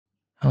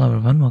Hello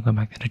everyone, welcome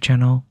back to the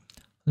channel.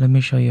 Let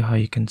me show you how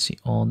you can see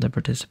all the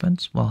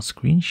participants while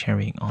screen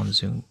sharing on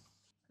Zoom.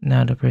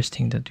 Now the first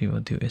thing that we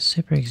will do is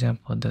say for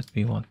example that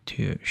we want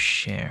to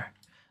share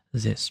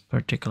this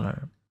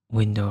particular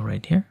window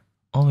right here.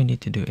 All we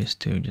need to do is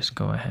to just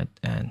go ahead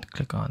and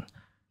click on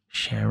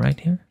share right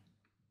here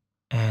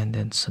and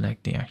then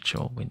select the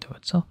actual window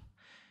itself,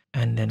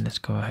 and then let's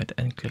go ahead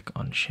and click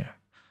on share.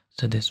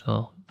 So this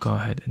will go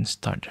ahead and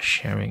start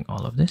sharing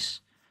all of this.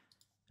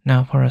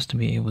 Now for us to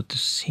be able to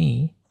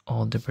see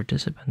all the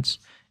participants,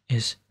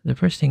 is the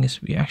first thing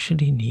is we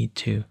actually need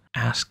to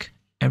ask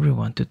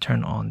everyone to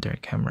turn on their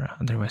camera,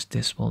 otherwise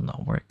this will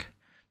not work.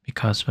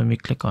 Because when we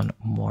click on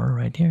more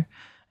right here,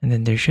 and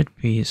then there should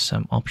be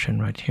some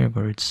option right here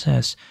where it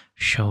says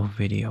show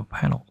video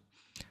panel.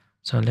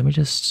 So let me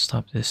just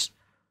stop this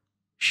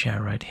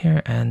share right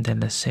here, and then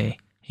let's say,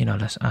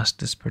 let's ask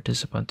this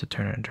participant to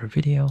turn on their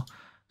video.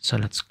 So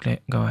let's go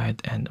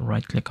ahead and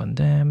right click on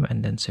them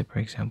and then say for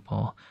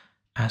example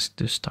ask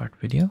to start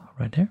video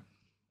right there,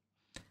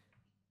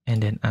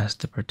 and then ask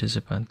the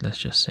participant, let's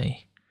just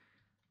say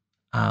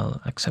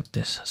I'll accept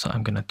this, so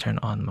I'm gonna turn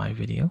on my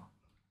video.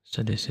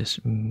 So this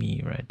is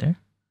me right there,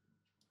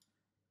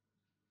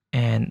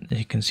 and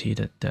you can see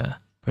that the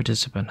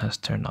participant has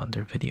turned on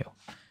their video.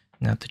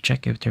 Now to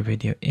check if their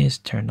video is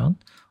turned on,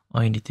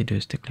 all you need to do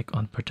is to click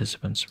on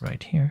participants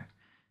right here,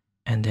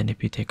 and then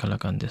if you take a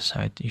look on this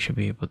side, you should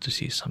be able to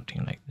see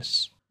something like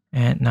this.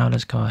 And now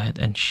let's go ahead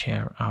and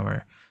share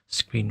our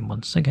screen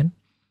once again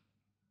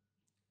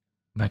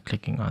by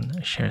clicking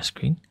on share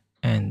screen,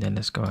 and then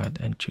let's go ahead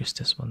and choose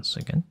this once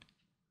again.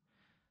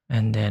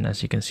 And then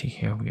as you can see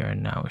here, we are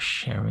now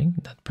sharing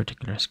that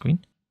particular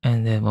screen,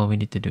 and then what we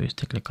need to do is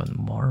to click on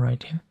more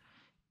right here,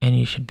 and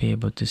you should be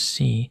able to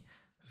see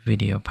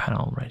video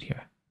panel right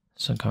here.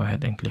 So go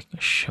ahead and click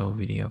show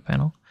video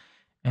panel,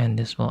 and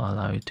this will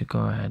allow you to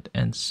go ahead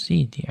and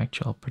see the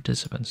actual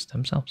participants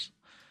themselves.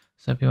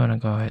 So if you want to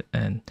go ahead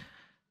and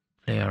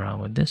play around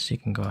with this, you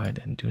can go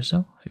ahead and do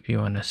so. If you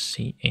want to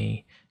see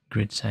a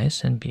grid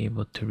size and be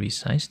able to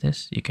resize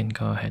this, you can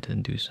go ahead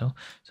and do so.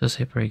 So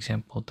say for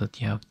example that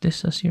you have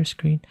this as your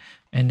screen,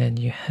 and then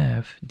you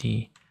have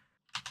the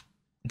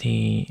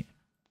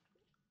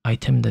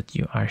item that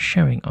you are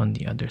sharing on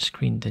the other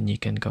screen, then you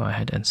can go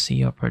ahead and see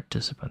your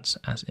participants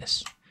as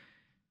is.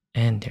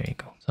 And there you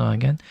go. So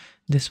again,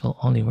 this will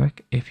only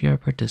work if your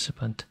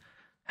participant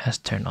has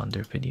turned on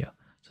their video.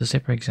 So say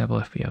for example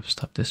if we have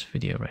stopped this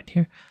video right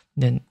here,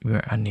 then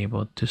we're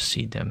unable to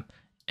see them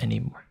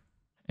anymore.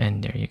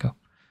 And there you go.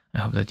 I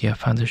hope that you have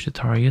found this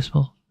tutorial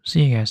useful.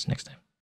 See you guys next time.